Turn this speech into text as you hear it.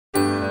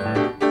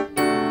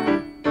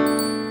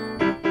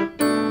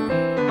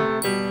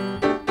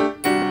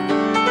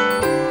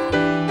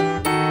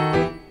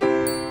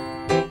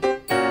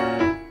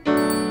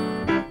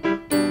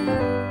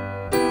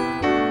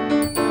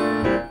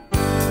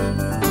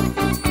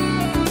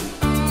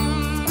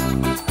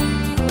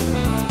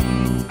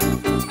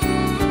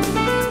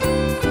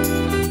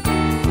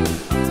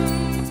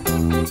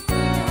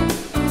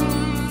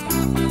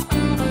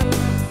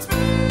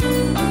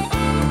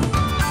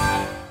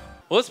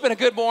Well, it's been a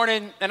good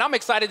morning, and I'm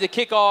excited to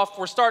kick off.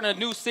 We're starting a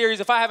new series.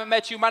 If I haven't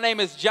met you, my name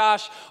is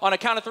Josh. On a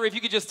count of three, if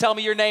you could just tell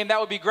me your name, that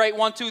would be great.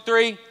 1, 2,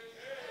 3.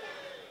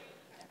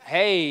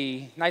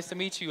 Hey, nice to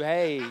meet you.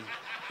 Hey.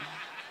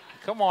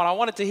 Come on, I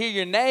wanted to hear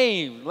your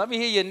name. Let me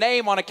hear your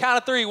name on a count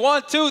of three.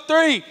 1, 2,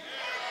 3.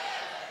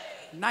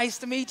 Nice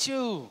to meet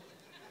you.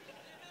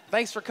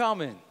 Thanks for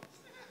coming.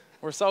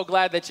 We're so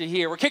glad that you're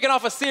here. We're kicking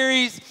off a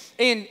series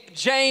in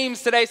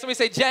James today. Somebody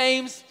say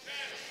James.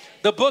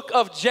 The book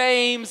of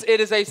James,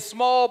 it is a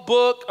small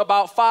book,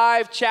 about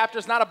 5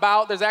 chapters, not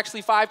about, there's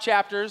actually 5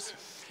 chapters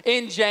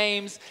in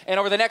James. And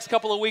over the next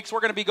couple of weeks, we're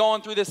going to be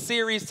going through this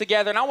series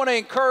together. And I want to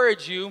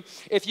encourage you,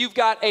 if you've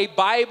got a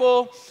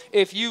Bible,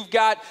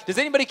 does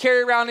anybody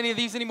carry around any of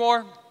these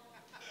anymore?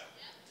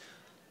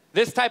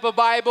 This type of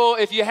Bible,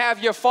 if you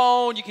have your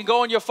phone, you can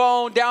go on your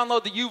phone,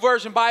 download the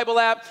YouVersion Bible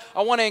app.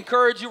 I want to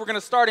encourage you. We're going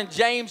to start in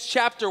James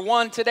chapter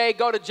 1 today.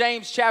 Go to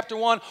James chapter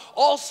 1.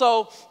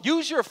 Also,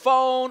 use your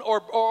phone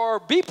or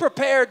be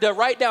prepared to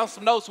write down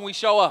some notes when we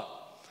show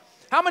up.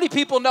 How many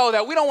people know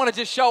that we don't want to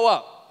just show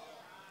up?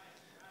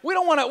 We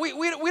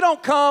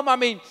don't come. I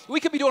mean, we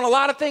could be doing a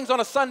lot of things on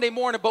a Sunday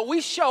morning, but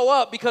we show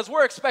up because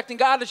we're expecting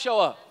God to show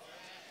up.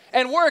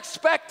 And we're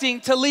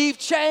expecting to leave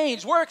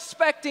change. We're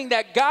expecting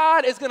that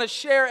God is going to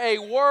share a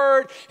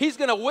word. He's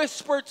going to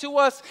whisper to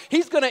us.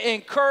 He's going to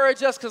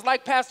encourage us because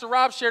like Pastor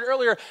Rob shared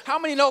earlier, how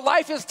many know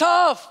life is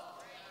tough?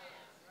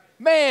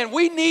 Man,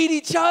 we need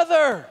each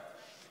other.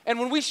 And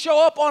when we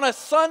show up on a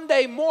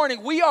Sunday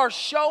morning, we are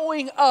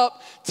showing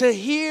up to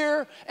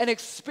hear and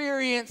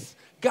experience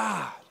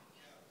God.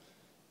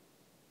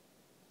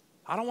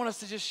 I don't want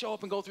us to just show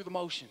up and go through the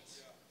motions.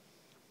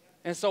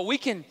 And so we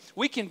can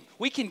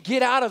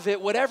get out of it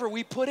whatever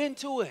we put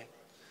into it.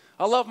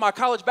 I love my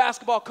college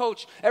basketball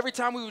coach. Every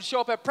time we would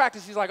show up at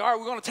practice, he's like, all right,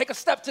 we're going to take a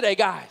step today,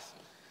 guys.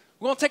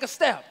 We're going to take a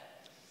step.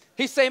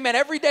 He's saying, man,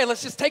 every day,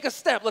 let's just take a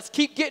step. Let's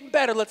keep getting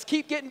better. Let's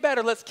keep getting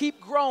better. Let's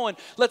keep growing.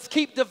 Let's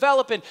keep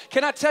developing.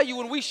 Can I tell you,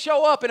 when we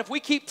show up and if we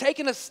keep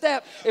taking a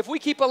step, if we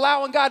keep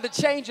allowing God to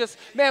change us,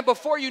 man,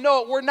 before you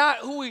know it, we're not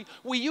who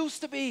we used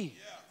to be.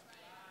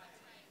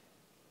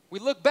 We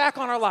look back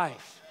on our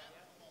life.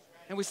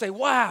 And we say,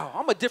 wow,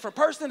 I'm a different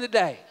person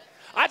today.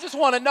 I just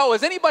want to know,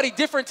 is anybody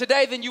different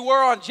today than you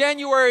were on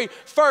January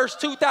 1st,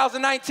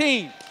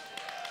 2019?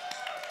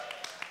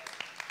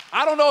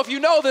 I don't know if you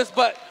know this,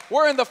 but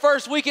we're in the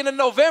first weekend of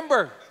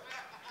November.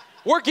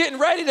 We're getting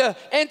ready to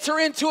enter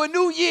into a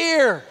new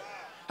year.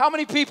 How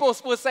many people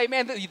would say,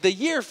 man, the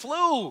year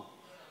flew?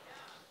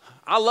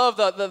 I love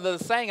the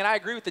saying, and I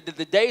agree with it.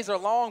 The days are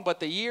long,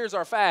 but the years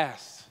are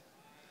fast.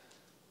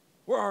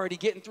 We're already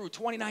getting through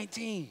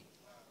 2019.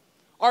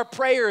 Our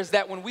prayer is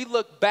that when we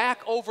look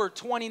back over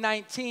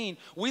 2019,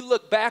 we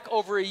look back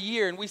over a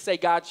year and we say,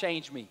 God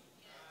changed me.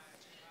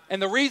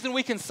 And the reason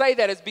we can say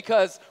that is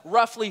because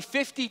roughly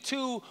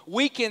 52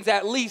 weekends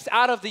at least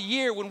out of the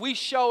year when we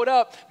showed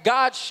up,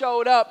 God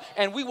showed up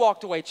and we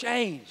walked away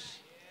changed.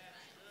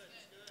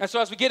 And so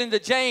as we get into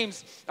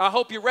James, I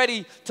hope you're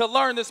ready to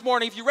learn this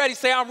morning. If you're ready,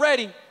 say, I'm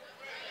ready.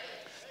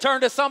 Turn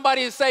to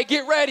somebody and say,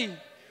 get ready.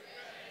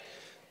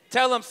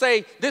 Tell them,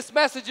 say, this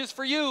message is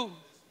for you.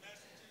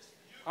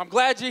 I'm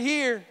glad you're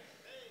here.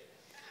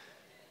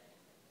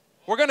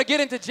 We're going to get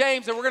into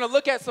James and we're going to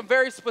look at some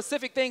very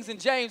specific things in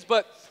James,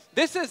 but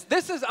this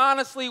is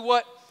honestly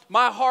what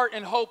my heart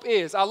and hope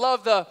is. I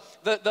love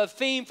the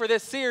theme for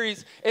this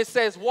series. It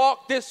says,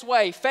 walk this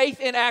way, faith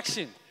in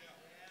action.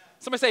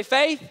 Somebody say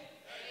faith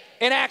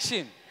in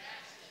action.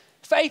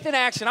 Faith in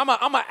action. I'm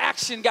an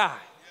action guy.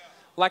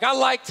 Like I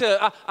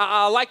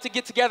like to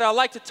get together. I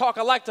like to talk.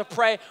 I like to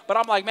pray, but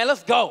I'm like, man,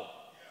 let's go.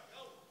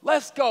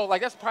 Let's go.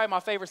 Like that's probably my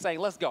favorite saying,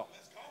 let's go.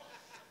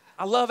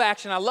 I love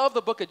action. I love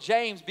the book of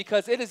James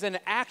because it is an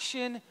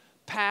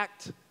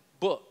action-packed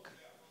book.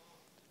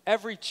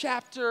 Every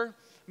chapter,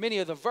 many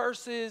of the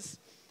verses,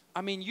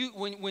 I mean,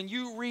 when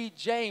you read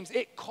James,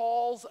 it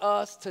calls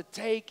us to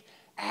take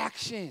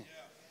action.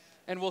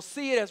 And we'll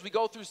see it as we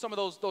go through some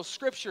of those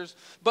scriptures.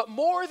 But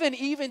more than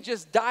even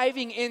just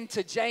diving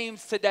into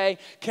James today,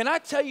 can I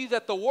tell you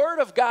that the Word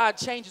of God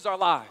changes our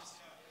lives?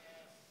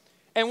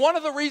 And one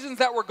of the reasons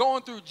that we're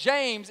going through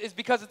James is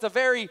because it's a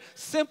very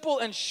simple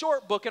and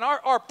short book. And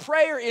our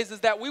prayer is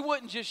that we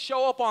wouldn't just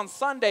show up on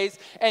Sundays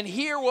and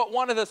hear what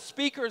one of the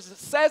speakers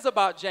says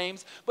about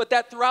James, but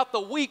that throughout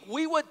the week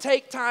we would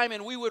take time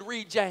and we would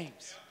read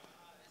James.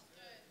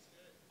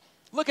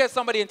 Look at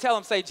somebody and tell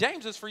them, say,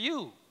 James is for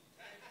you.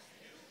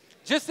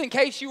 Just in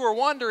case you were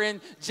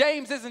wondering,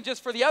 James isn't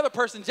just for the other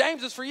person.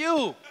 James is for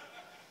you.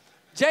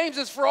 James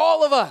is for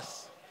all of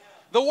us.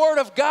 The Word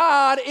of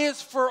God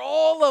is for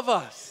all of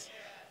us.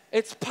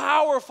 It's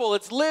powerful,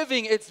 it's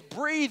living, it's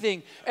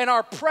breathing. And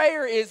our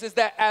prayer is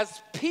that as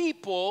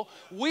people,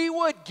 we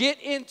would get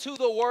into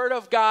the Word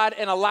of God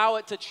and allow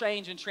it to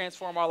change and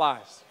transform our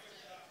lives.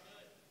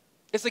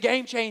 It's a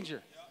game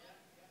changer.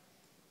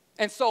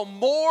 And so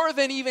more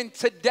than even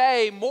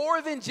today,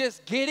 more than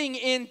just getting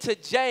into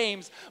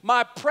James,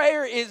 my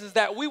prayer is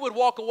that we would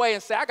walk away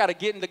and say, I got to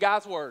get into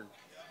God's Word.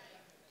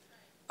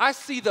 I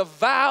see the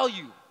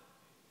value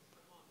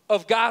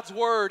of God's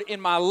word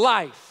in my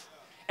life.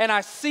 And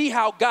I see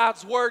how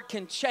God's word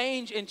can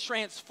change and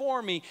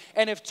transform me.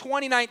 And if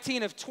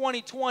 2019, if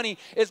 2020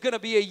 is going to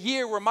be a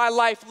year where my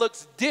life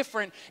looks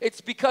different,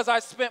 it's because I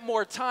spent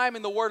more time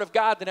in the word of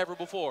God than ever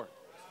before.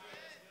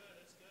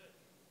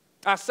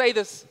 I say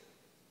this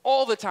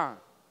all the time.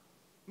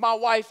 My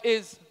wife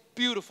is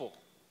beautiful.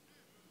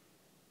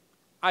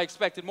 I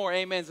expected more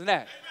amens than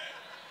that.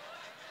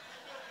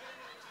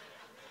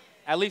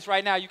 At least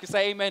right now you can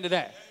say amen to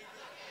that.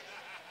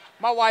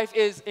 My wife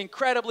is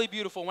incredibly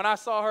beautiful. When I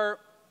saw her,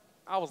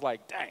 I was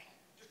like, dang,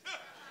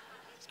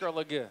 this girl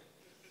look good.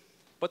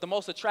 But the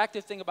most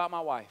attractive thing about my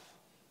wife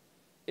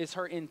is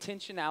her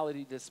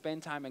intentionality to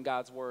spend time in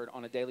God's word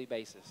on a daily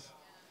basis.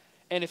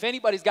 And if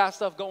anybody's got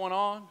stuff going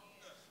on,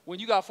 when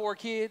you got 4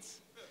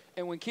 kids,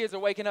 and when kids are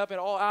waking up at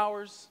all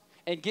hours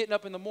and getting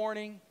up in the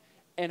morning,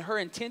 and her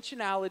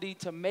intentionality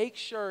to make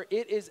sure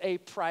it is a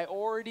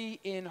priority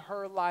in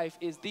her life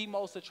is the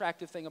most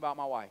attractive thing about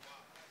my wife.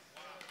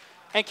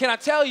 And can I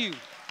tell you,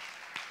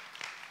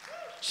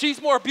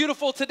 she's more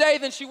beautiful today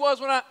than she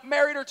was when I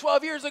married her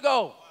 12 years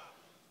ago.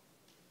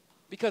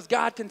 Because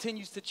God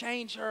continues to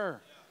change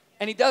her.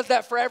 And he does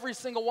that for every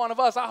single one of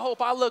us. I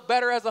hope I look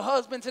better as a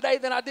husband today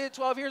than I did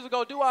 12 years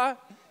ago. Do I?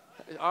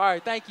 All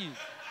right, thank you.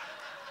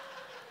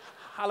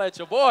 Holla at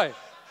your boy.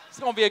 It's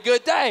going to be a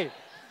good day.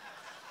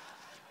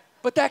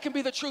 But that can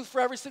be the truth for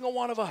every single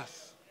one of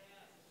us.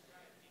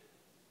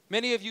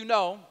 Many of you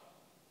know,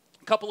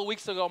 a couple of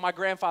weeks ago, my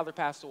grandfather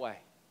passed away.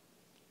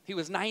 He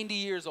was 90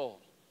 years old.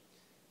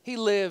 He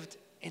lived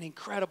an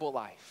incredible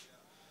life.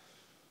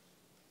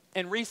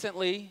 And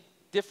recently,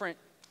 different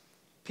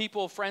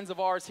people, friends of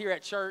ours here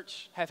at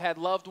church, have had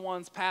loved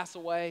ones pass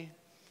away.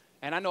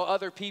 And I know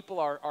other people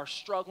are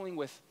struggling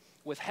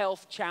with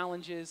health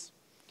challenges.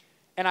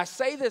 And I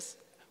say this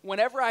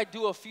whenever I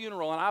do a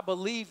funeral, and I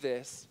believe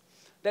this,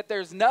 that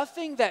there's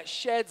nothing that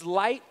sheds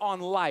light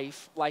on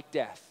life like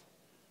death.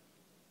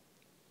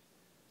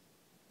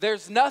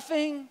 There's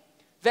nothing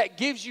that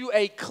gives you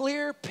a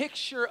clear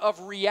picture of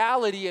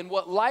reality and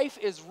what life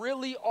is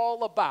really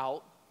all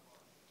about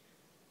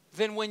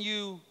than when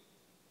you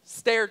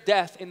stare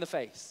death in the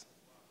face.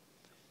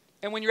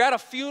 And when you're at a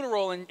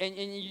funeral and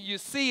you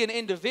see an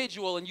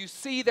individual and you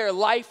see their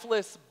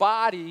lifeless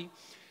body,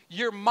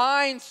 your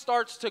mind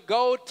starts to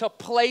go to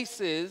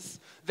places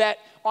that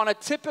on a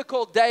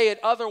typical day it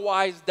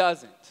otherwise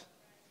doesn't.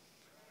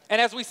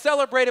 And as we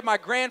celebrated my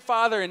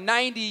grandfather in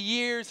 90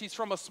 years, he's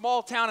from a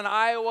small town in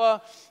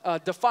Iowa,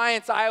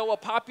 Defiance, Iowa,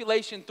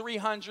 population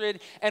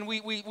 300. And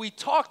we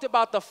talked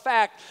about the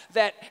fact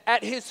that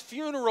at his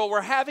funeral,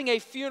 we're having a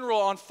funeral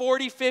on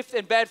 45th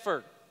and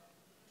Bedford.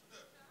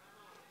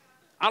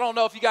 I don't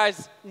know if you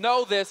guys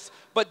know this,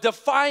 but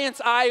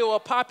Defiance, Iowa,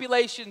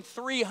 population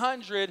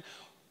 300,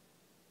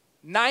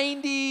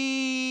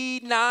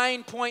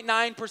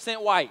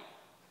 99.9% white.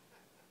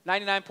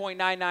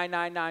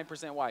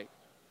 99.9999% white.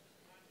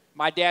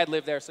 My dad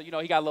lived there, so you know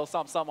he got a little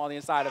something on the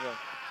inside of him.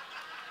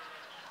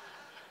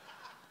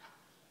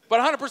 But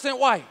 100%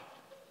 white.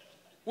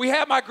 We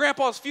had my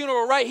grandpa's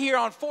funeral right here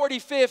on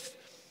 45th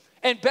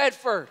and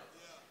Bedford.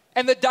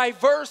 And the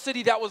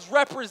diversity that was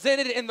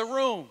represented in the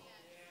room.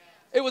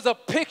 It was a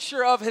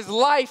picture of his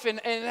life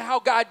and how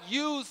God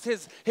used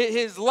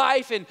his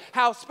life, and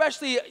how,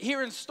 especially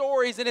hearing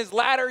stories in his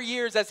latter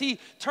years as he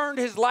turned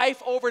his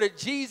life over to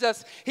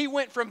Jesus, he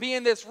went from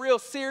being this real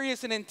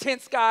serious and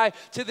intense guy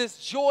to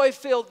this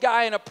joy-filled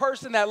guy and a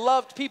person that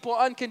loved people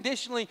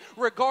unconditionally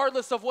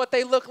regardless of what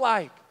they look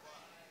like.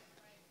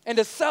 And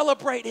to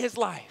celebrate his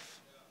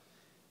life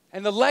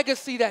and the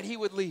legacy that he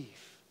would leave.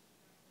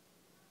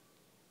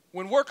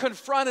 When we're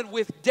confronted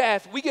with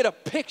death, we get a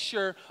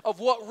picture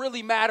of what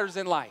really matters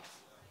in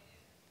life.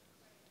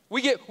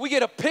 We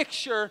get a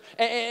picture,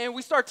 and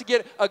we start to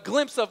get a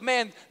glimpse of,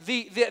 man,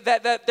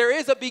 that there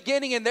is a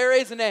beginning and there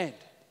is an end.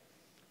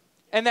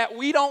 And that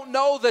we don't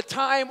know the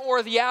time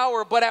or the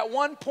hour, but at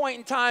one point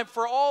in time,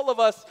 for all of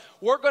us,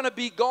 we're going to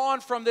be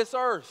gone from this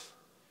earth.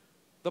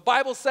 The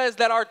Bible says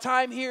that our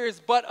time here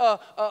is but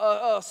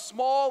a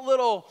small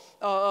little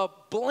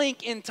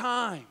blink in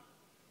time.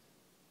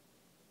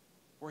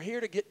 We're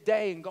here to get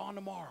today and gone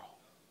tomorrow.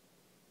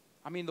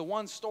 I mean, the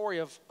one story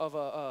of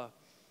a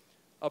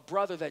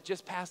brother that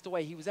just passed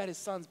away. He was at his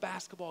son's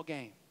basketball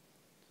game.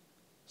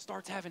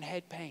 Starts having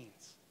head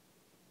pains.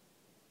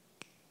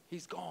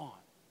 He's gone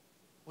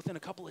within a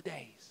couple of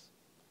days.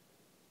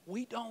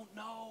 We don't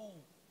know.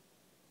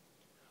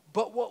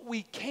 But what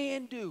we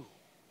can do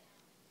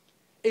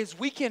is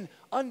we can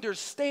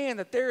understand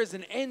that there is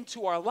an end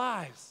to our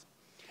lives.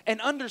 And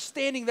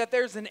understanding that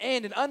there's an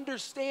end, and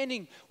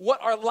understanding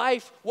what our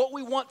life, what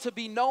we want to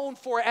be known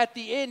for at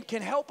the end,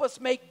 can help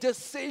us make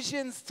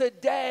decisions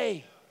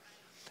today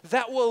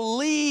that will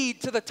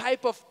lead to the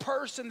type of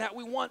person that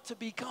we want to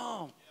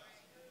become.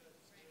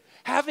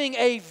 Having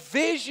a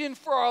vision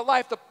for our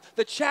life.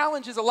 The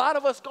challenge is a lot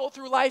of us go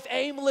through life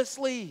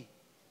aimlessly.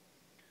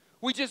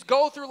 We just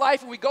go through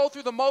life and we go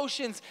through the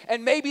motions,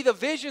 and maybe the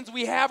visions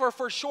we have are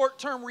for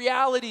short-term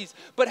realities.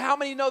 But how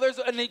many know there's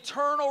an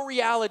eternal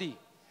reality?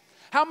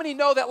 How many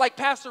know that, like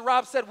Pastor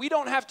Rob said, we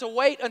don't have to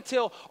wait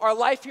until our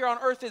life here on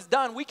earth is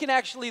done. We can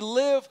actually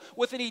live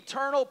with an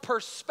eternal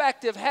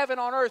perspective, heaven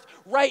on earth,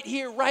 right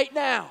here, right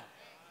now.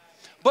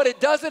 But it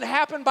doesn't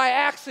happen by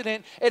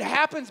accident. It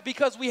happens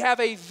because we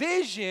have a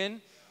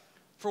vision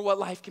for what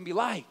life can be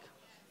like.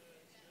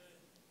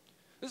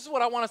 This is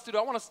what I want us to do.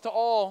 I want us to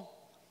all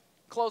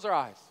close our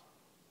eyes.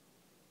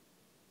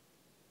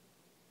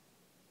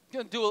 I'm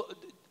going to do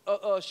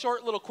a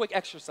short little quick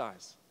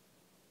exercise.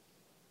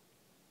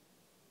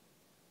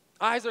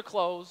 Eyes are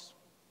closed,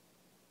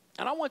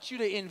 and I want you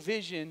to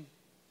envision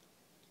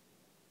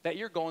that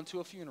you're going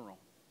to a funeral.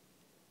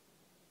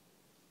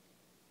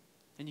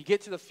 And you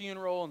get to the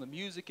funeral, and the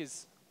music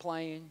is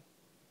playing.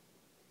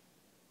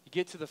 You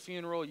get to the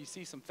funeral, you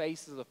see some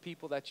faces of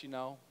people that you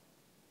know.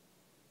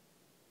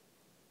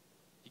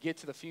 You get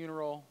to the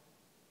funeral,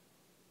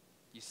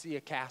 you see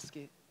a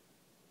casket.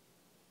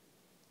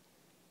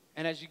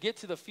 And as you get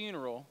to the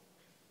funeral,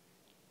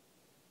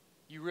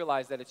 you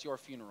realize that it's your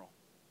funeral.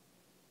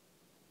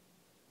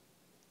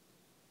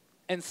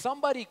 And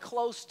somebody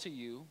close to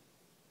you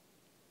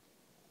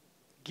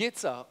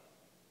gets up,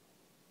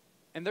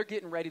 and they're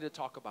getting ready to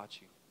talk about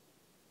you.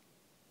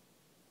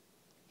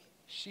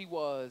 He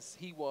was.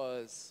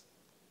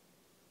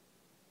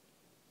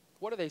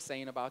 What are they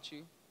saying about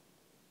you?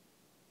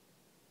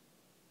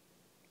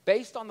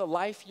 Based on the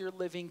life you're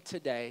living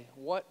today,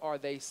 what are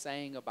they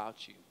saying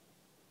about you?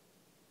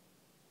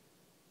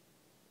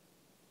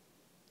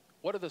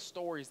 What are the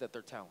stories that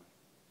they're telling?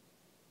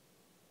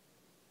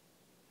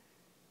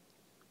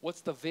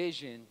 What's the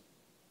vision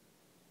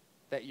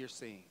that you're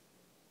seeing?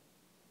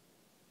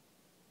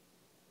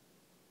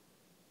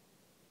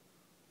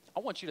 I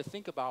want you to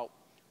think about,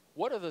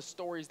 what are the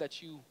stories that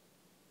you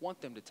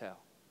want them to tell?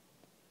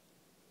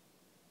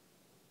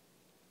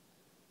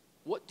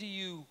 What do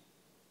you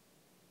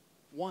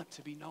want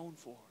to be known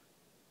for?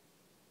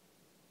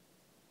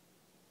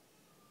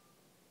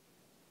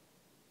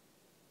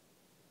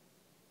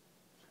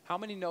 How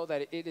many know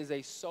that it is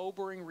a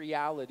sobering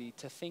reality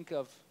to think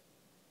of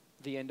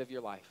the end of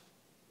your life?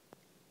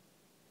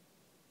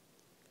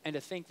 And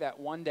to think that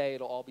one day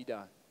it'll all be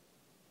done.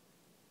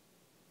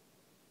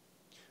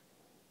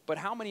 But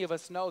how many of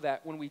us know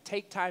that when we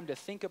take time to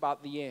think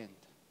about the end,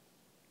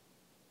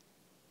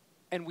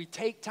 and we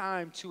take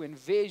time to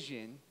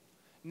envision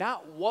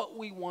not what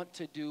we want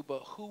to do, but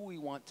who we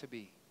want to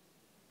be?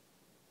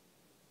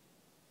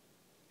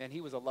 And he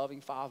was a loving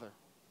father.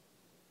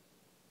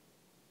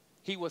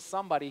 He was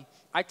somebody.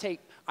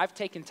 I've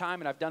taken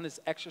time, and I've done this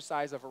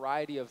exercise a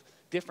variety of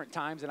different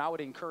times, and I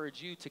would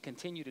encourage you to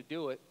continue to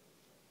do it.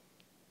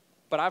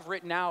 But I've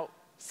written out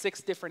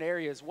 6 different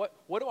areas. What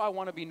do I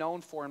want to be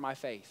known for in my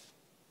faith?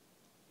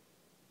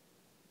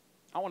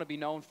 I want to be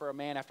known for a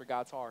man after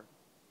God's heart.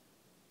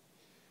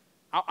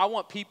 I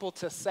want people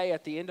to say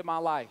at the end of my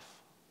life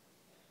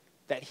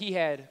that he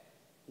had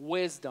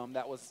wisdom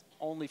that was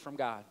only from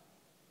God.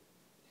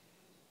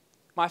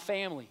 My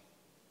family.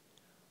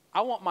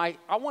 I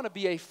want to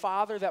be a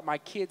father that my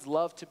kids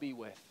love to be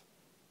with.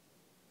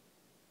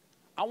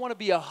 I want to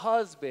be a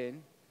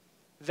husband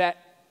that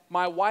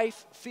my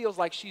wife feels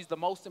like she's the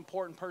most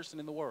important person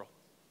in the world.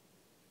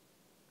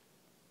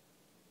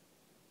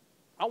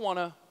 I want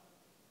to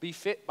be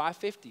fit by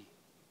 50.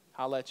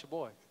 Holla at your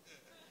boy.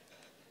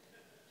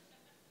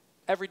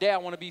 Every day I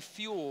want to be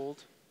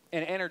fueled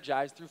and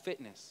energized through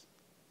fitness.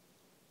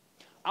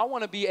 I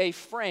want to be a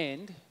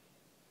friend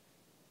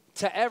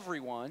to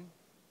everyone,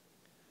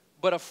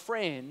 but a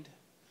friend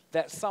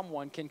that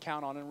someone can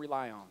count on and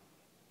rely on.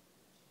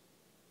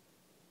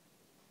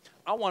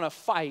 I want to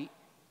fight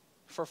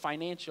for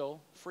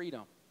financial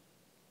freedom.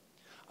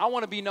 I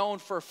want to be known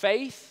for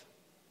faith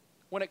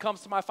when it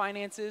comes to my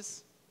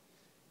finances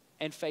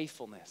and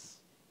faithfulness.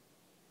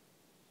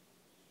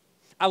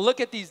 I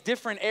look at these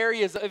different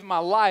areas of my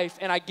life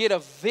and I get a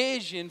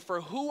vision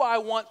for who I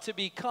want to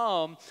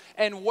become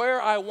and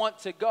where I want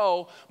to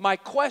go. My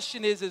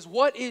question is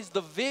what is the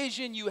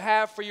vision you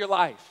have for your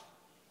life?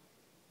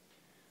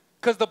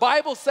 Because the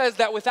Bible says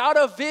that without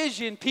a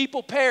vision,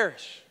 people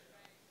perish.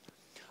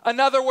 In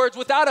other words,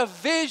 without a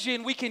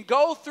vision, we can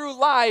go through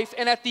life,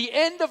 and at the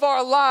end of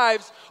our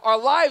lives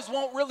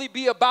won't really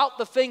be about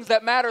the things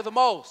that matter the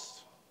most.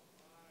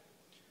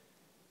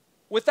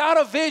 Without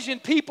a vision,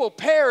 people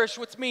perish,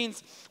 which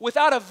means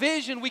without a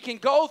vision, we can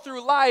go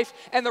through life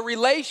and the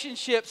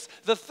relationships,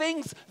 the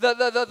things,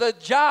 the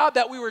job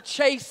that we were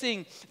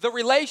chasing, the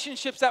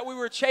relationships that we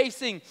were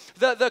chasing,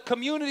 the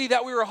community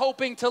that we were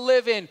hoping to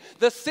live in,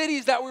 the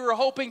cities that we were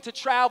hoping to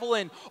travel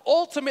in.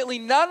 Ultimately,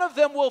 none of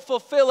them will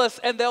fulfill us,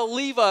 and they'll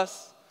leave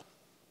us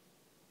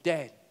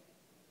dead,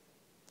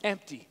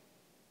 empty,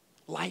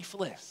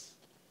 lifeless.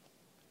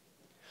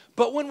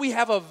 But when we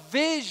have a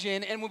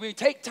vision and when we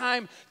take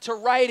time to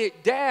write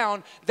it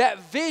down, that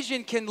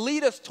vision can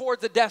lead us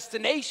towards a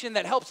destination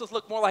that helps us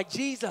look more like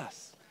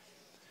Jesus.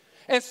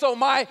 And so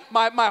my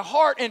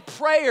heart and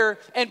prayer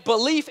and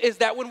belief is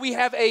that when we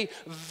have a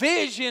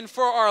vision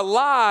for our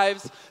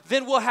lives,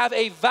 then we'll have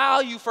a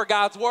value for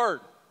God's word.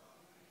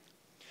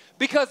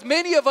 Because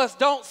many of us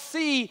don't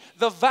see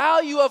the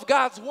value of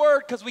God's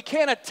word because we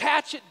can't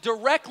attach it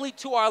directly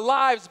to our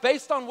lives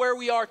based on where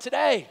we are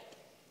today.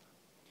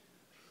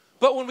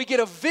 But when we get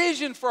a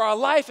vision for our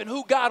life and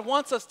who God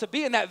wants us to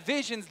be, and that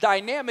vision's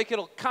dynamic,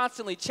 it'll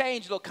constantly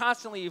change, it'll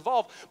constantly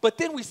evolve. But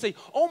then we say,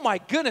 oh my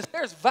goodness,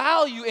 there's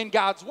value in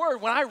God's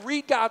word. When I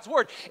read God's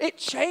word, it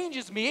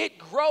changes me, it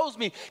grows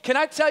me. Can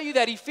I tell you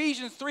that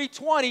Ephesians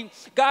 3:20,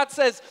 God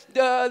says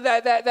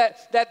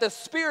that the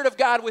Spirit of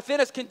God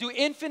within us can do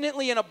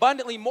infinitely and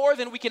abundantly more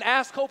than we can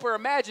ask, hope, or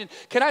imagine.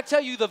 Can I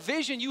tell you the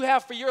vision you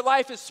have for your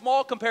life is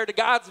small compared to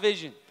God's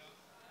vision?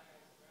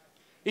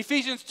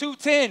 Ephesians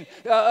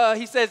 2:10,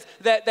 he says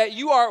that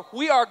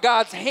we are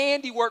God's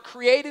handiwork,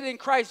 created in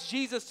Christ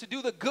Jesus to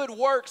do the good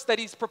works that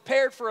he's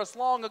prepared for us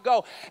long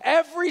ago.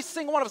 Every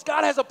single one of us,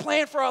 God has a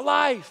plan for our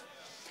life.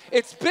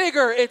 It's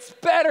bigger, it's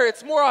better,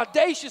 it's more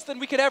audacious than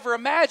we could ever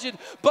imagine,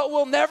 but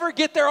we'll never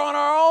get there on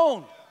our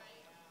own.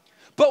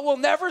 But we'll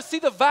never see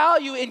the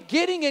value in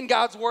getting in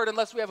God's word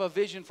unless we have a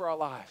vision for our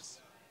lives.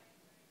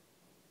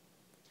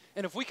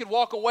 And if we could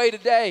walk away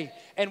today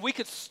and we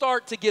could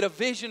start to get a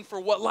vision for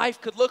what life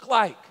could look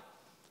like,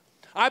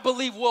 I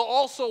believe we'll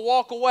also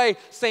walk away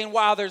saying,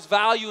 wow, there's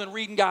value in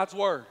reading God's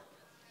word.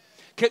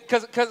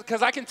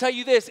 Because I can tell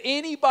you this,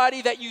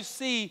 anybody that you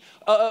see,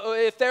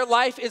 if their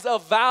life is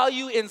of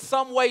value in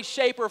some way,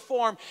 shape, or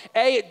form,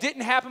 A, it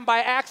didn't happen by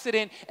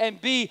accident, and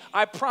B,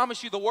 I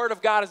promise you the word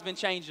of God has been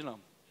changing them.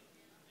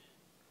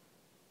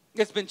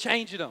 It's been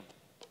changing them.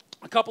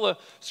 A couple of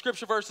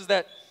scripture verses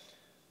that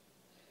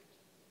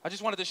I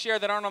just wanted to share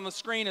that aren't on the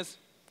screen is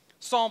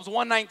Psalms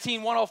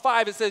 119,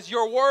 105. It says,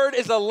 your word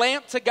is a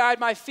lamp to guide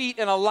my feet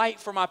and a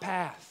light for my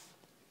path.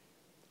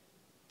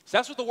 So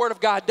that's what the word of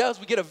God does.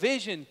 We get a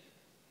vision.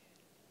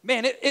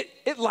 Man,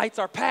 it lights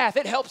our path.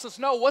 It helps us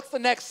know what's the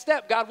next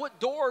step. God, what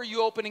door are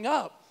you opening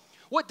up?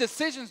 What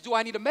decisions do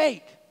I need to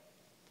make?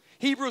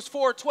 Hebrews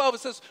 4:12, it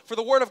says, for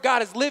the word of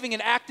God is living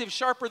and active,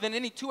 sharper than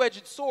any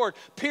two-edged sword,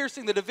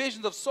 piercing the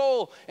divisions of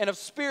soul and of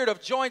spirit,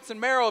 of joints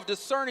and marrow, of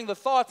discerning the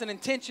thoughts and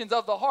intentions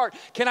of the heart.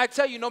 Can I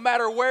tell you, no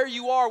matter where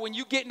you are, when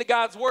you get into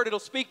God's word, it'll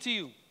speak to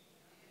you.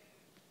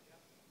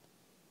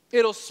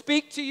 It'll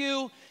speak to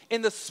you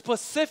in the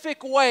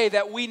specific way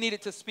that we need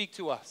it to speak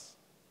to us.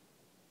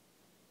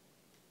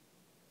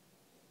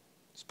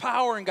 There's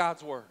power in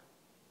God's word.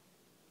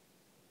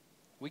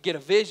 We get a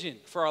vision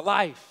for our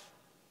life.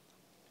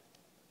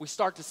 We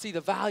start to see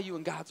the value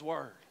in God's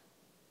word.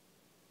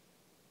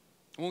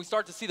 When we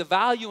start to see the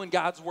value in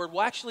God's word,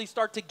 we'll actually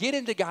start to get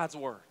into God's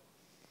word.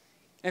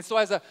 And so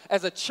as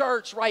a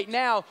church right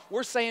now,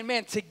 we're saying,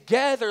 man,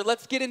 together,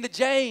 let's get into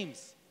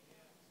James.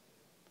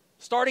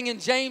 Starting in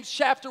James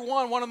chapter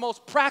 1, one of the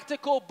most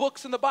practical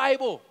books in the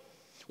Bible.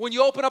 When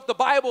you open up the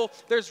Bible,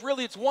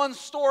 it's one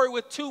story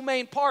with two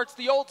main parts,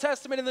 the Old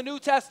Testament and the New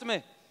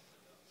Testament.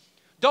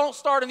 Don't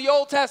start in the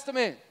Old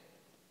Testament.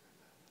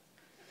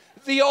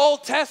 The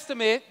Old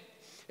Testament,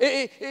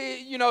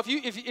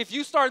 if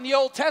you start in the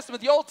Old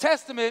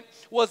Testament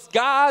was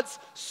God's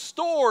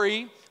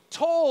story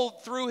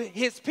told through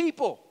his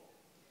people.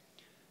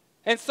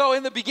 And so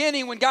in the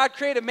beginning, when God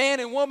created man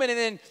and woman, and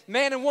then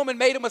man and woman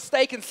made a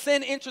mistake and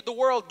sin entered the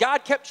world,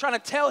 God kept trying to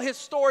tell his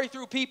story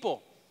through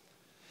people.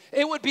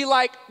 It would be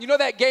like, you know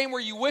that game where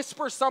you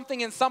whisper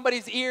something in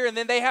somebody's ear and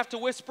then they have to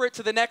whisper it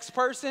to the next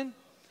person?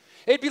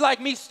 It'd be like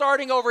me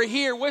starting over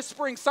here,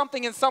 whispering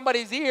something in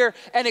somebody's ear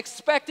and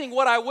expecting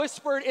what I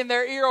whispered in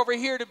their ear over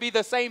here to be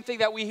the same thing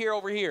that we hear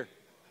over here.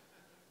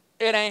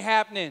 It ain't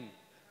happening.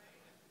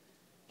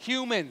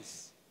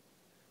 Humans,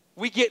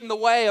 we get in the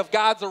way of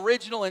God's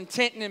original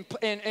intent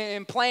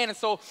and plan. And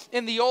so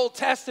in the Old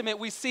Testament,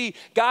 we see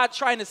God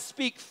trying to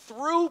speak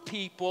through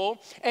people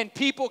and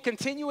people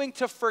continuing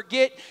to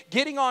forget,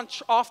 getting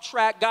off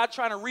track, God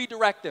trying to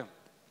redirect them.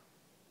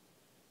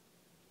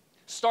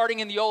 Starting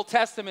in the Old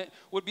Testament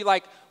would be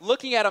like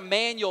looking at a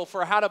manual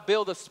for how to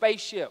build a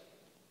spaceship,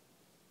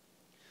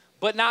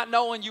 but not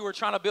knowing you were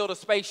trying to build a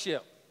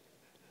spaceship.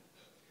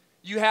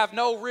 You have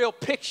no real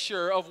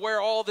picture of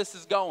where all this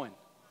is going.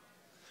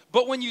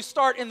 But when you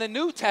start in the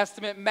New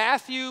Testament,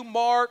 Matthew,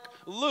 Mark,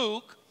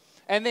 Luke,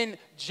 and then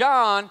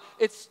John,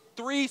 it's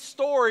three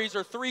stories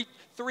or three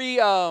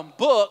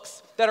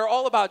books that are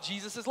all about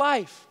Jesus'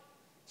 life.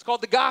 It's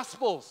called the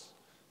Gospels.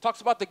 Talks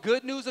about the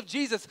good news of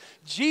Jesus.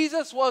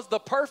 Jesus was the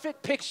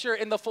perfect picture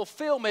in the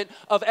fulfillment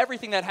of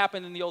everything that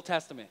happened in the Old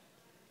Testament.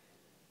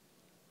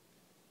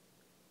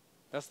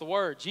 That's the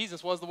Word.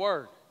 Jesus was the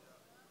Word.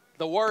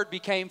 The Word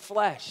became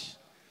flesh.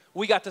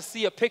 We got to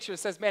see a picture that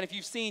says, man, if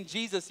you've seen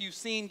Jesus, you've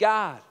seen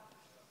God.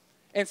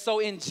 And so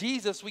in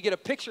Jesus, we get a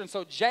picture. And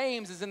so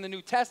James is in the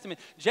New Testament.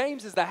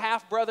 James is the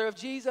half-brother of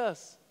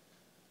Jesus.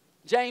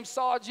 James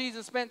saw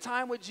Jesus, spent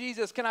time with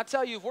Jesus. Can I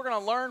tell you, if we're going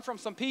to learn from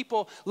some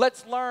people,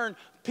 let's learn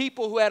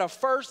people who had a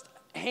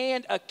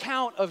first-hand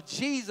account of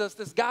Jesus,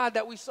 this God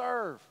that we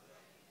serve.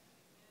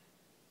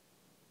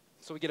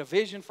 So we get a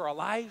vision for our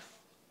life.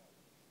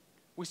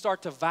 We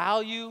start to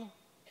value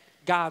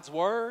God's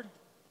word.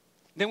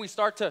 Then we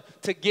start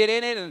to get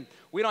in it, and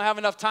we don't have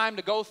enough time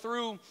to go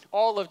through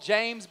all of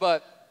James,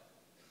 but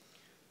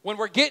When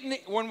we're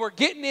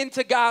getting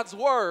into God's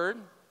word,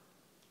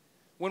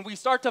 when we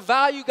start to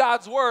value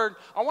God's word,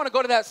 I want to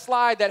go to that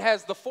slide that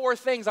has the 4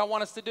 things I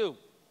want us to do.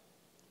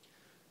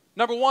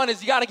 Number 1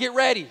 is you got to get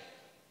ready.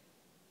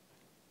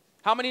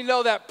 How many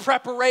know that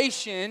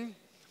preparation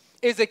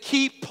is a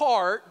key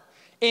part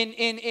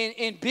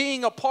in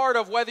being a part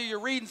of whether you're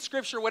reading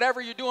scripture,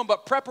 whatever you're doing,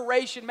 but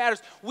preparation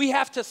matters. We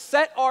have to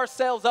set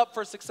ourselves up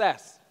for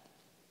success.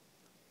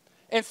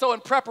 And so in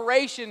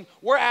preparation,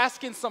 we're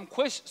asking some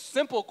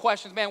simple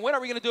questions. Man, when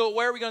are we going to do it?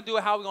 Where are we going to do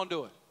it? How are we going to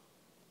do it?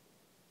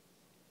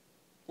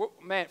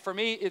 Man, for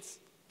me, it's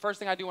first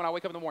thing I do when I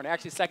wake up in the morning.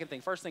 Actually, second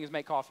thing. First thing is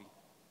make coffee.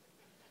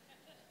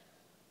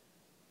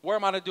 Where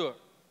am I going to do it?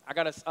 I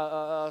got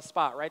a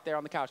spot right there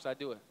on the couch that I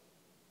do it.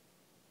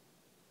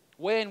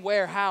 When,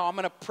 where, how? I'm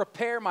going to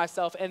prepare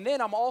myself. And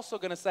then I'm also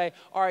going to say,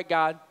 all right,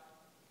 God,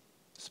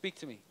 speak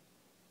to me.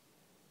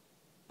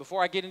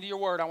 Before I get into your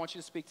word, I want you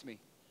to speak to me.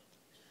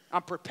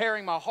 I'm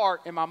preparing my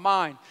heart and my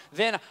mind.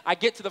 Then I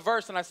get to the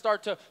verse and I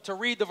start to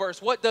read the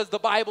verse. What does the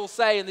Bible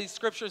say in these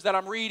scriptures that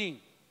I'm reading?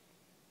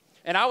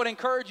 And I would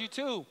encourage you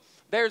too.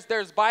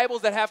 There's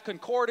Bibles that have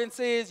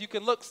concordances. You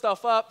can look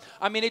stuff up.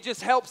 I mean, it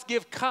just helps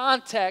give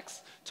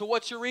context to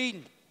what you're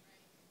reading.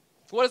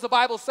 What does the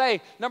Bible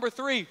say? Number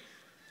 3,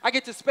 I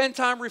get to spend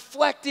time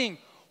reflecting.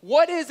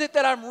 What is it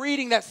that I'm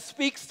reading that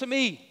speaks to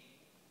me?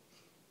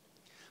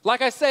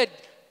 Like I said,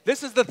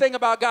 this is the thing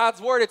about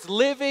God's word. It's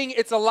living,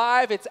 it's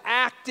alive, it's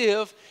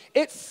active.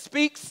 It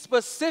speaks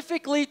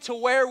specifically to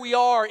where we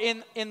are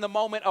in the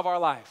moment of our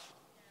life.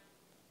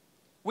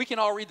 We can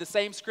all read the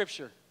same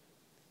scripture,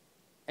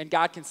 and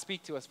God can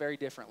speak to us very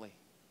differently.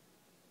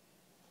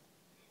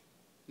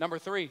 Number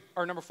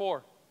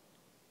 4,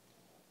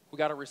 we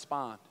got to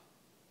respond.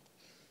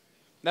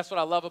 And that's what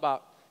I love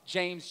about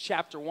James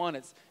chapter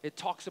 1. It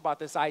talks about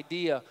this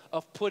idea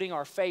of putting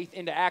our faith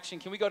into action.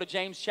 Can we go to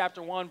James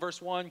chapter 1, verse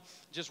 1,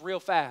 just real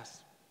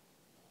fast?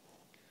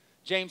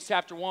 James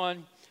chapter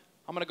 1,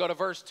 I'm going to go to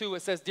verse 2.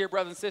 It says, "Dear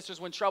brothers and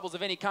sisters, when troubles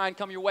of any kind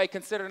come your way,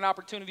 consider it an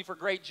opportunity for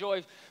great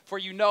joy. For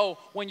you know,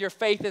 when your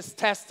faith is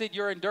tested,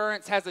 your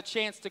endurance has a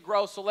chance to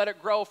grow. So let it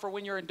grow, for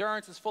when your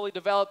endurance is fully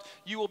developed,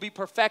 you will be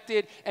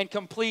perfected and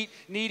complete,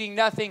 needing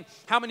nothing."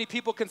 How many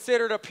people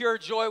consider it a pure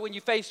joy when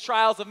you face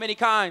trials of many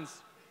kinds?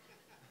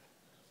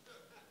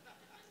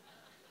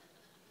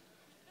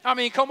 I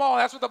mean, come on,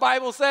 that's what the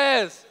Bible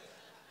says.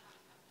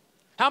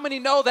 How many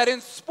know that in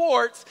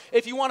sports,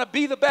 if you want to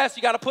be the best,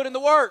 you got to put in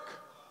the work?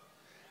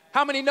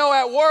 How many know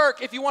at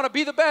work, if you want to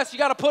be the best, you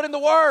got to put in the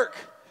work?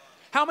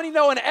 How many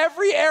know in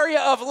every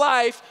area of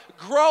life,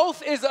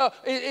 growth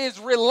is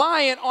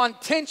reliant on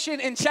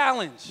tension and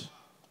challenge?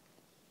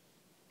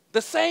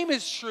 The same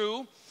is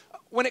true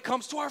when it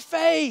comes to our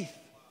faith.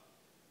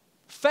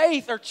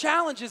 Faith or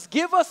challenges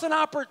give us an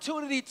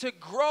opportunity to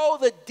grow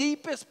the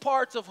deepest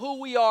parts of who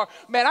we are.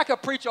 Man, I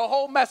could preach a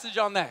whole message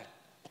on that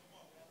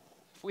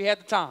if we had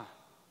the time.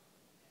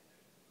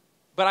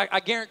 But I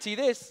guarantee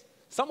this,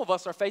 some of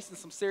us are facing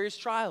some serious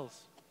trials.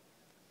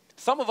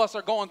 Some of us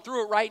are going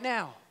through it right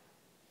now.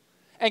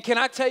 And can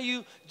I tell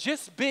you,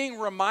 just being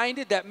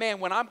reminded that, man,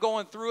 when I'm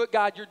going through it,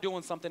 God, you're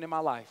doing something in my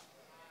life.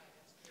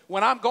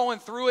 When I'm going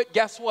through it,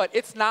 guess what?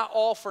 It's not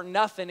all for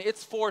nothing.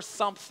 It's for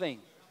something.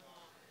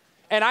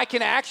 And I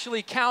can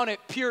actually count it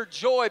pure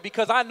joy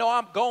because I know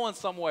I'm going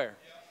somewhere.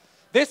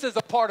 This is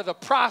a part of the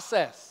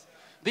process.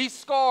 These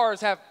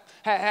scars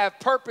have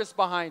purpose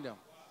behind them.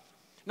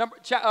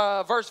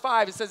 Verse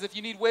 5, it says, "If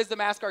you need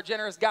wisdom, ask our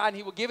generous God, and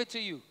he will give it to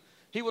you.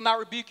 He will not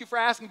rebuke you for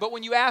asking. But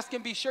when you ask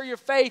him, be sure your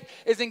faith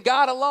is in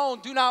God alone.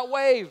 Do not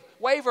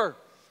waver.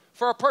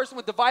 For a person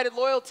with divided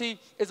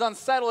loyalty is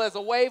unsettled as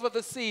a wave of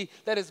the sea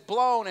that is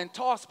blown and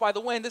tossed by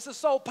the wind." This is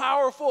so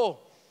powerful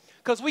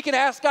because we can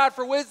ask God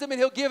for wisdom and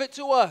he'll give it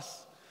to us.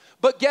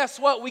 But guess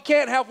what? We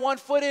can't have one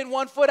foot in,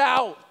 one foot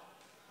out.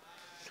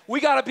 We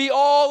got to be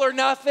all or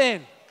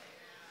nothing.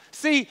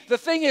 See, the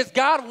thing is,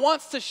 God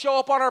wants to show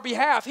up on our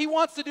behalf. He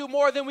wants to do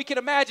more than we can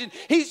imagine.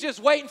 He's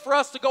just waiting for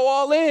us to go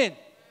all in.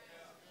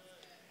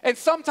 And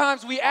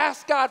sometimes we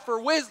ask God for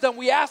wisdom.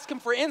 We ask him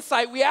for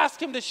insight. We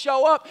ask him to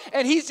show up.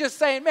 And he's just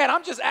saying, man,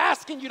 I'm just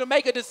asking you to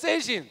make a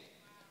decision.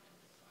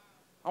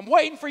 I'm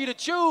waiting for you to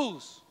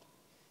choose.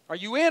 Are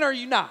you in or are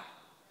you not?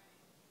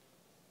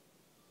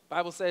 The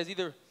Bible says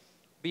either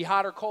be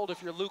hot or cold.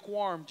 If you're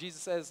lukewarm,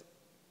 Jesus says,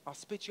 I'll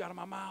spit you out of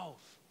my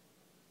mouth.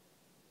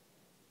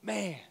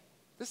 Man,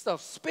 this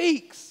stuff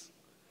speaks.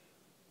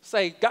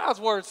 Say, God's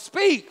word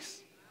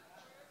speaks.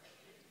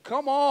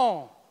 Come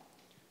on.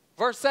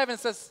 Verse 7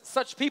 says,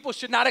 such people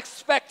should not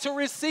expect to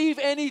receive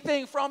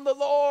anything from the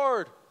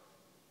Lord.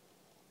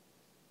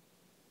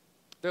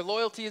 Their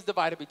loyalty is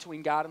divided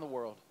between God and the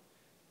world,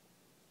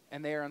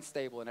 and they are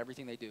unstable in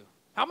everything they do.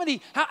 How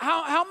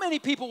many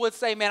people would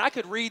say, man, I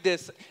could read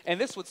this,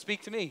 and this would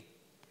speak to me?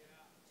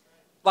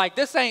 Like,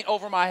 this ain't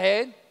over my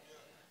head.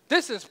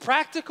 This is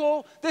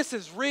practical. This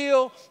is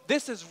real.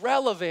 This is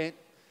relevant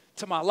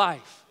to my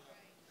life.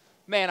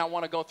 Man, I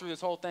want to go through this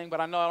whole thing, but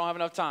I know I don't have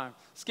enough time.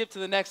 Skip to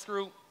the next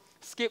group.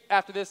 Skip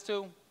after this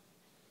too.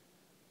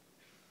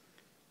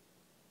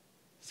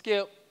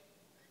 Skip.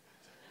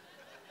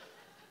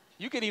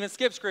 You can even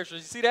skip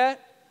scriptures. You see that?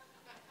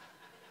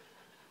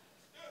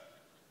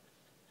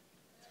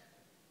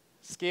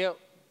 Skip.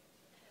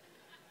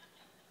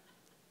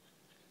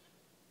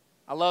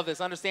 I love this.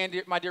 Understand,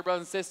 my dear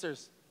brothers and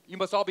sisters, you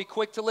must all be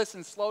quick to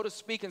listen, slow to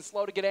speak, and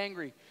slow to get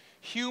angry.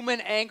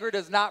 Human anger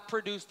does not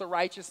produce the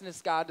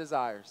righteousness God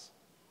desires.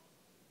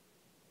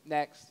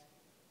 Next.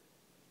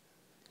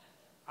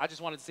 I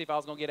just wanted to see if I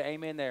was going to get an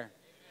amen there.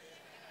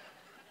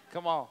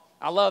 Come on.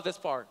 I love this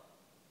part.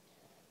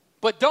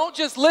 But don't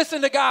just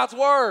listen to God's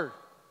word.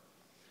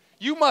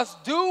 You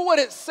must do what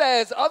it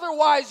says.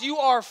 Otherwise, you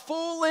are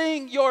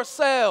fooling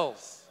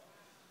yourselves.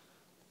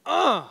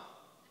 I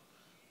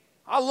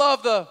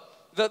love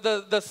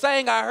the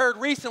saying I heard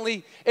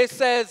recently. It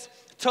says,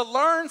 to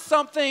learn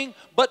something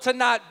but to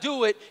not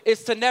do it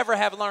is to never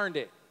have learned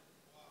it.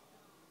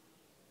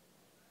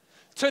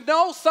 To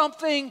know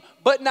something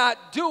but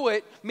not do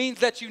it means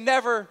that you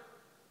never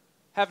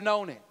have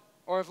known it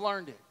or have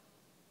learned it.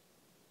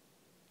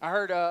 I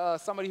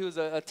heard somebody who's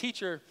a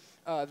teacher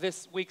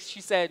this week,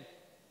 she said,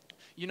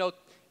 you know,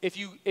 if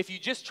you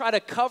just try to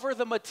cover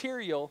the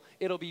material,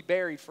 it'll be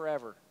buried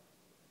forever.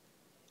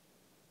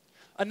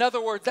 In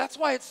other words, that's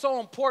why it's so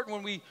important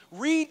when we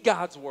read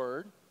God's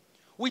word,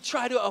 we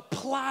try to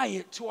apply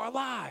it to our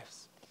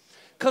lives.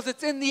 Because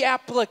it's in the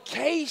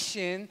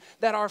application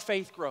that our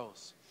faith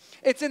grows.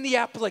 It's in the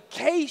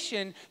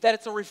application that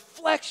it's a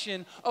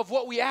reflection of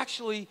what we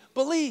actually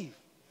believe.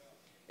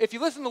 If you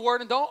listen to the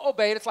word and don't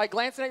obey it, it's like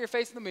glancing at your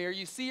face in the mirror.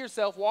 You see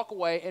yourself, walk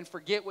away, and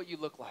forget what you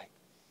look like.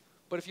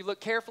 But if you look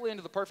carefully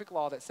into the perfect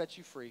law that sets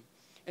you free,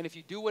 and if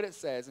you do what it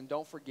says and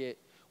don't forget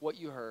what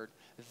you heard,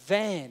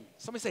 then,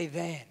 somebody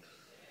say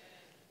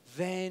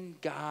then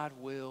God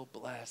will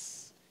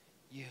bless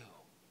you.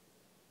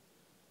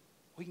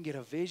 We can get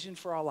a vision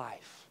for our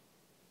life.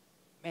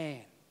 Man,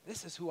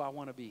 this is who I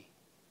want to be.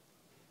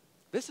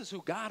 This is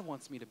who God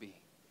wants me to be.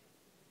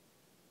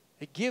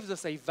 It gives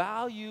us a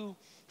value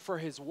for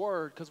his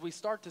word because we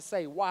start to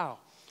say, wow,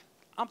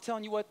 I'm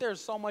telling you what,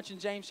 there's so much in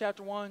James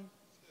chapter 1.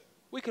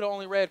 We could have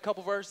only read a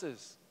couple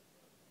verses.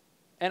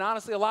 And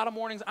honestly, a lot of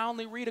mornings, I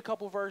only read a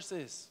couple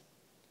verses.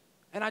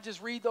 And I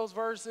just read those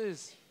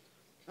verses.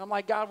 And I'm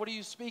like, God, what are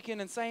you speaking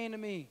and saying to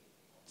me?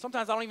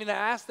 Sometimes I don't even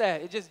ask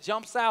that. It just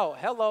jumps out.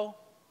 Hello.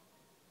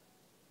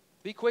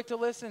 Be quick to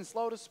listen,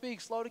 slow to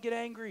speak, slow to get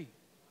angry.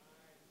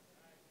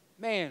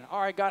 Man, all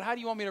right, God, how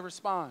do you want me to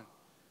respond?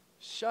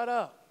 Shut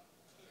up.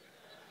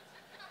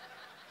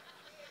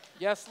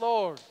 Yes,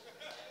 Lord.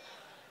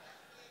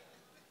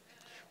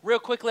 Real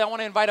quickly, I want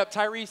to invite up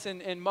Tyrese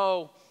and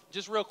Mo,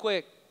 just real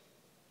quick,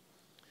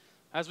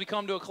 as we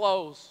come to a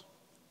close.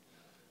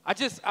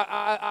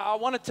 I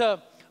wanted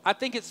to, I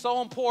think it's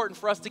so important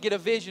for us to get a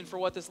vision for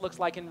what this looks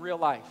like in real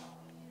life.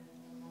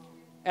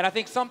 And I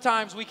think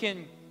sometimes we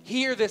can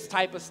hear this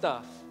type of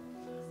stuff.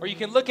 Or you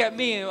can look at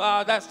me and,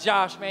 that's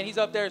Josh, man. He's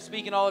up there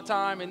speaking all the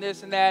time and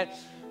this and that.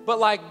 But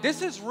like,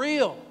 this is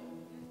real.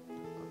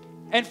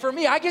 And for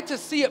me, I get to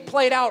see it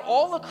played out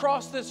all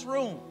across this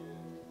room.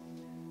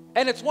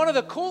 And it's one of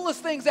the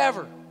coolest things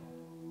ever.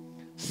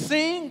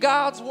 Seeing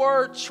God's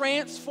word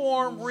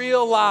transform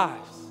real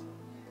lives.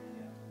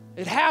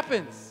 It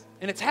happens,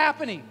 and it's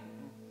happening.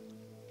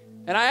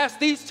 And I asked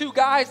these two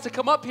guys to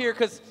come up here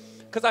because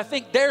I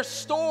think their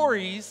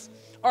stories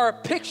are a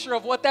picture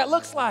of what that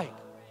looks like.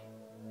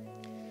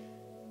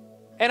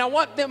 And I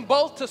want them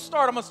both to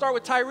start. I'm going to start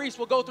with Tyrese.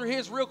 We'll go through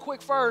his real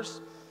quick first.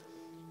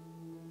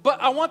 But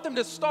I want them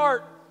to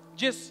start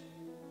just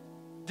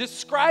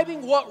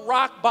describing what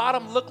rock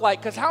bottom looked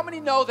like. Because how many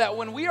know that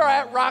when we are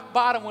at rock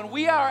bottom, when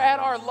we are at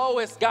our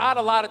lowest, God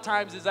a lot of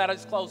times is at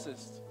his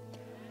closest.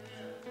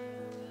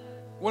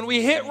 When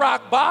we hit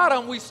rock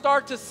bottom, we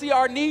start to see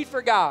our need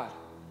for God.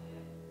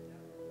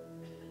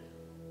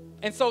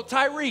 And so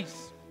Tyrese,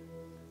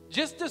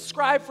 just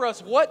describe for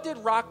us, what did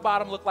rock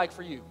bottom look like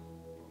for you?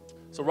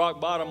 So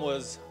rock bottom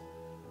was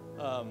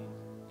a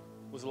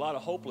lot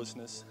of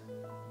hopelessness,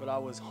 but I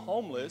was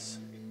homeless,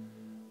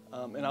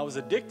 and I was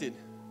addicted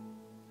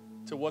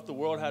to what the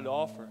world had to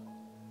offer.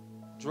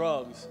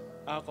 Drugs,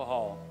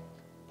 alcohol,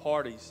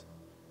 parties.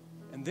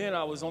 And then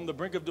I was on the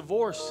brink of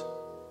divorce.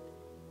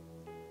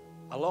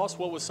 I lost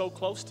what was so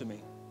close to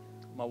me.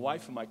 My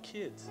wife and my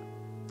kids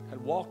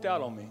had walked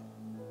out on me.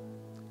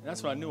 And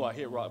that's when I knew I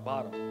hit rock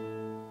bottom.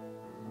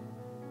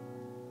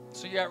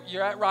 So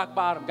you're at rock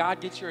bottom. God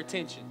gets your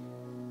attention.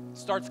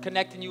 Starts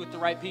connecting you with the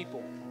right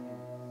people.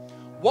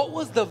 What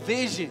was the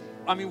vision?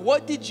 I mean,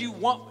 what did you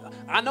want?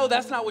 I know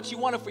that's not what you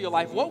wanted for your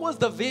life. What was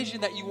the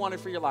vision that you wanted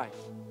for your life?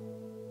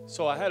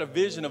 So I had a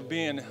vision of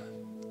being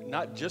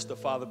not just a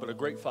father, but a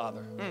great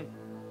father.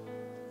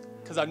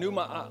 Because I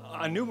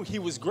knew he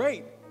was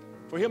great.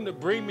 For him to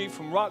bring me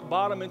from rock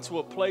bottom into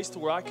a place to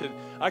where I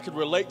could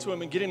relate to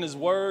him and get in his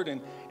word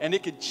and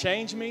it could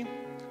change me.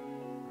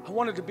 I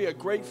wanted to be a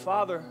great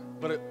father,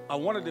 but I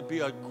wanted to be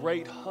a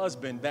great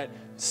husband that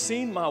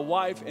seen my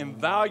wife and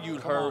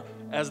valued her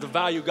as the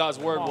value God's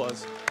word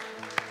was.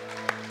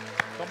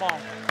 Come on.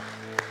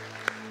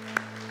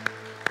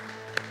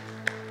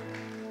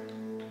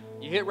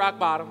 You hit rock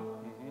bottom.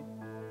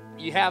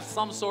 you have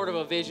some sort of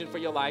a vision for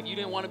your life. You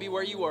didn't want to be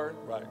where you were.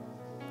 Right.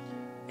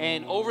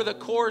 And over the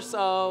course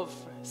of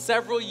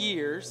several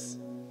years,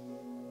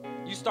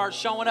 you start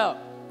showing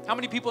up. How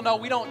many people know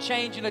we don't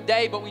change in a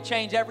day, but we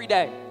change every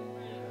day?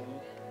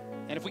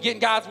 And if we get in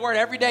God's word,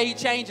 every day he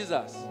changes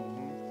us.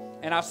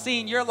 And I've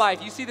seen your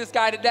life. You see this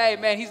guy today,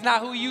 man, he's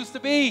not who he used to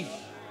be.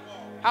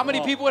 How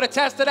many people would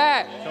attest to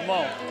that? Come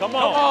on, come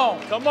on, come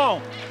on, come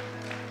on.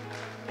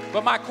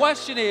 But my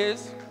question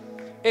is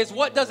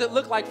what does it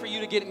look like for you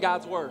to get in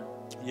God's word?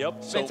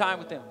 Yep. Spend time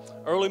with him.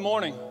 Early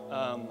morning,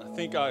 I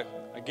think I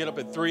get up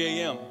at 3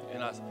 a.m.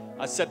 and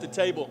I set the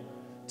table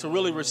to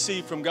really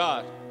receive from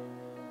God.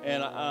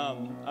 And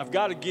I've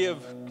got to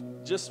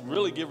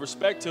really give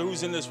respect to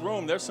who's in this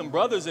room. There's some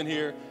brothers in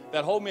here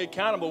that hold me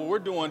accountable. We're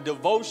doing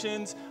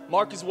devotions,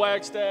 Marcus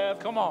Wagstaff,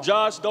 come on,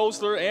 Josh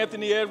Dotzler,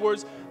 Anthony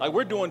Edwards. Like,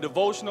 we're doing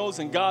devotionals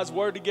and God's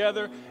word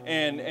together.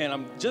 And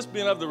I'm just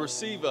being able to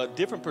receive a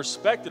different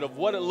perspective of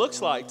what it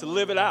looks like to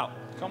live it out.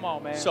 Come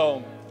on, man.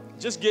 So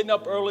just getting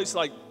up early, it's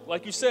like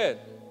you said,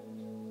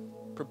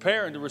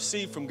 preparing to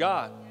receive from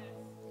God.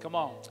 Come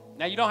on.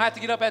 Now, you don't have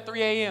to get up at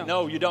 3 a.m.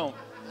 No, you don't.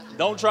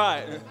 Don't try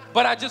it.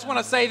 But I just want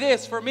to say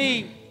this. For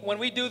me, when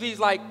we do these,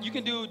 like, you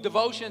can do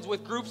devotions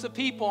with groups of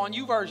people on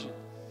YouVersion.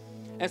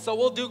 And so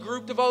we'll do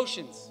group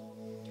devotions.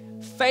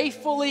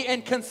 Faithfully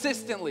and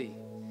consistently,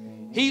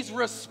 he's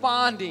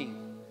responding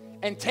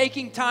and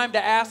taking time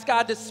to ask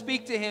God to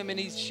speak to him, and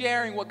he's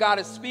sharing what God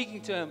is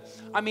speaking to him.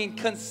 I mean,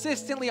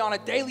 consistently on a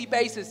daily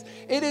basis.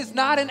 It is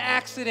not an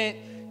accident.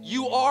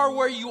 You are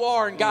where you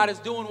are, and God is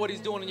doing what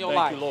he's doing in your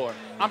life. Thank you, Lord.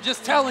 I'm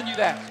just telling you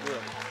that. Yeah.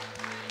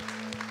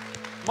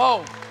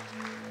 Mo,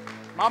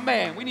 my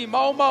man, we need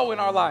Mo in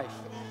our life.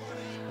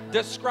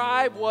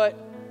 Describe what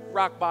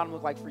rock bottom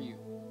looked like for you.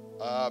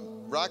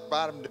 Rock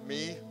bottom to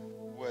me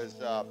was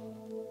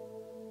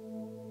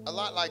a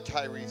lot like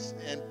Tyrese,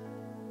 and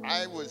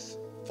I was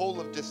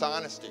full of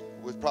dishonesty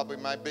was probably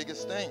my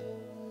biggest thing.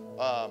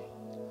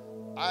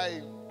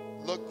 I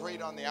looked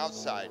great on the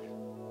outside.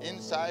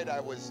 Inside,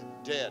 I was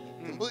dead,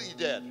 completely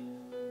dead.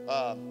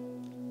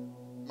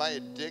 My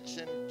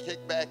addiction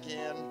kicked back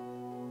in.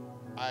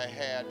 I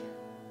had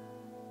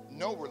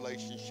no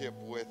relationship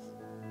with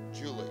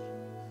Julie,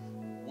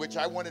 which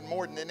I wanted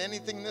more than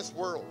anything in this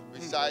world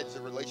besides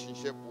a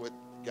relationship with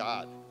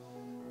God.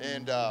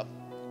 And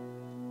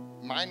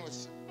mine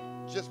was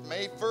just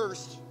May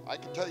 1st. I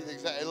can tell you the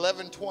exact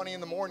 11:20 in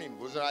the morning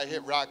was when I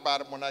hit rock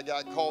bottom, when I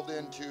got called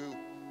into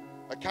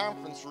a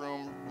conference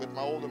room with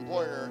my old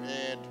employer,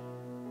 and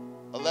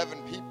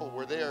 11 people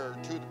were there,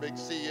 2 of the big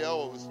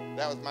CEOs.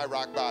 That was my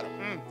rock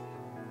bottom.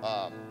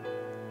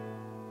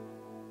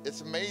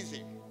 It's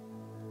amazing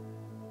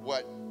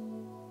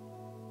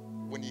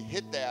when you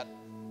hit that.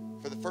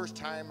 For the first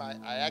time,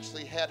 I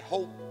actually had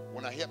hope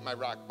when I hit my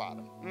rock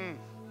bottom.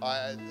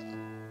 I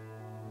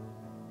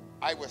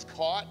was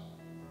caught,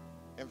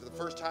 and for the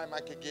first time I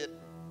could get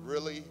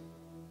really,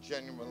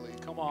 genuinely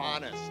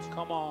honest.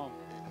 Come on.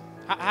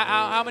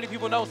 How many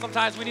people know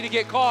sometimes we need to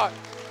get caught?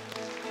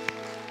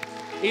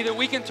 Either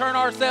we can turn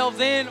ourselves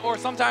in, or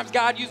sometimes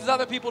God uses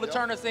other people to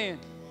turn us in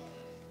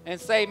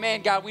and say,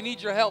 man, God, we need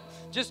your help.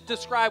 Just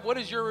describe, what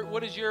does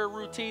your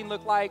routine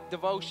look like,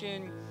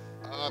 devotion?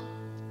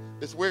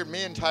 It's weird.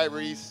 Me and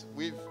Tyrese,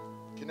 we've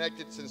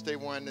connected since day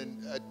one,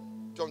 and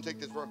don't take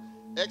this wrong.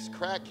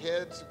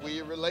 Ex-crackheads,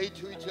 we relate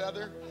to each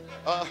other.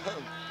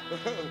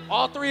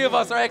 All 3 of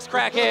us are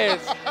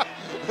ex-crackheads.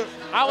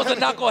 I was a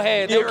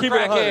knucklehead. They were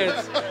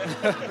crackheads.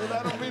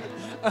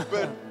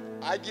 But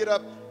I get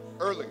up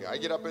early. I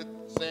get up at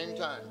the same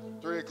time,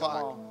 3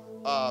 o'clock.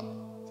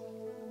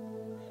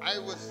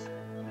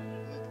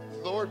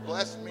 Lord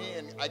blessed me,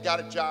 and I got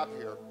a job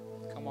here.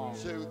 Come on.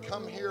 To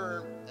come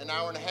here an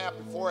hour and a half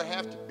before I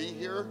have to be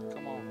here.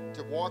 Come on.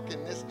 To walk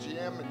in this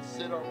gym and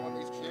sit on one of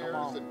these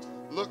chairs and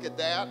look at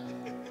that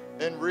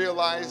and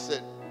realize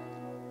that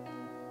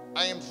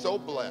I am so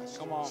blessed.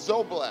 Come on.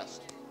 So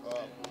blessed.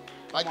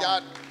 I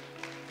got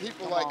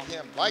people like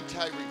him, like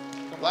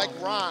Tyrese, like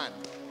Ron,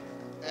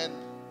 and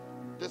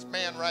this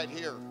man right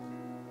here.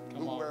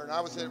 When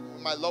I was at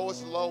my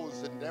lowest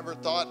lows and never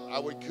thought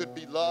I could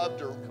be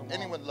loved or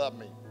anyone loved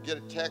me. Get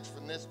a text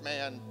from this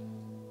man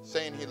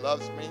saying he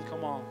loves me.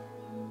 Come on.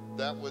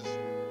 That was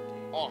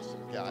awesome,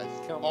 guys.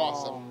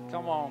 Awesome.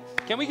 Come on.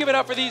 Can we give it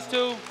up for these 2?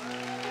 Love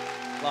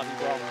you,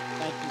 bro.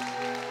 Thank you.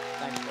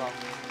 Thanks, bro.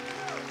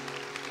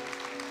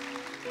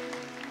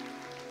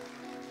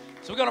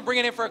 So we're going to bring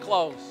it in for a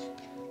close.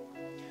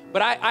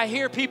 But I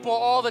hear people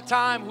all the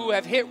time who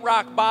have hit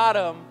rock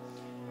bottom,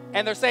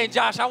 and they're saying,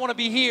 Josh, I want to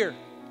be here.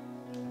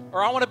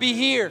 Or I want to be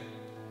here.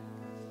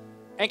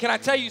 And can I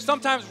tell you,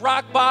 sometimes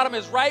rock bottom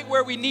is right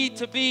where we need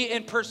to be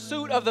in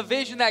pursuit of the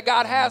vision that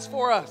God has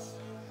for us.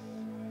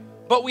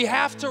 But we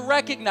have to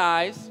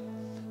recognize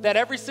that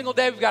every single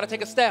day we've got to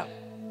take a step.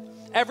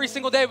 Every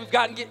single day we've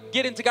got to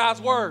get into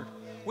God's word.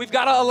 We've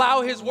got to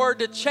allow his word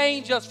to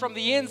change us from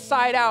the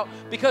inside out,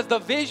 because the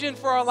vision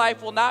for our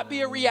life will not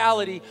be a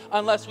reality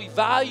unless we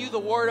value the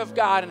word of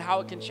God and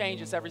how it can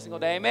change us every single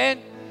day. Amen?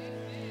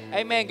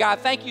 Amen. God,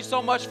 thank you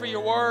so much for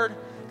your word.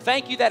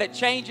 Thank you that it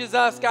changes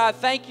us, God.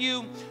 Thank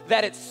you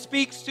that it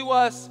speaks to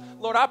us.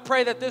 Lord, I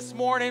pray that this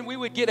morning we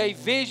would get a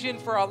vision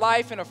for our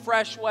life in a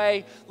fresh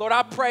way. Lord,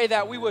 I pray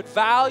that we would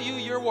value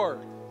your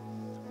word.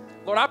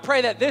 Lord, I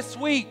pray that this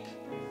week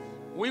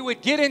we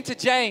would get into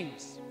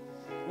James.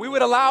 We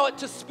would allow it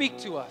to speak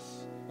to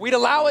us. We'd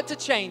allow it to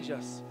change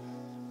us.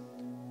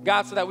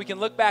 God, so that we can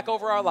look back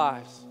over our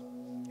lives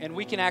and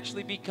we can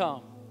actually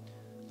become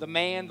the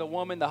man, the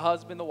woman, the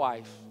husband, the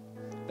wife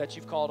that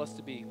you've called us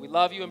to be. We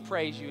love you and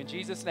praise you in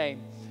Jesus'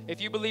 name. If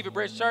you believe at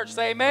Bridge Church,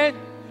 say amen.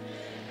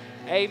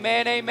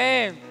 Amen,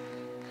 amen.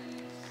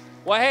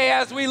 Well, hey,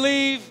 as we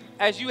leave,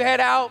 as you head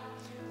out,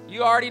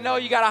 you already know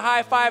you got to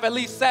high five at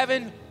least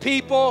 7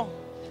 people.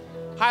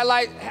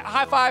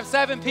 High five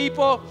 7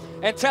 people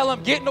and tell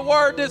them, get in the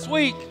word this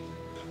week.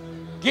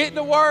 Get in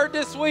the word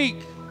this week.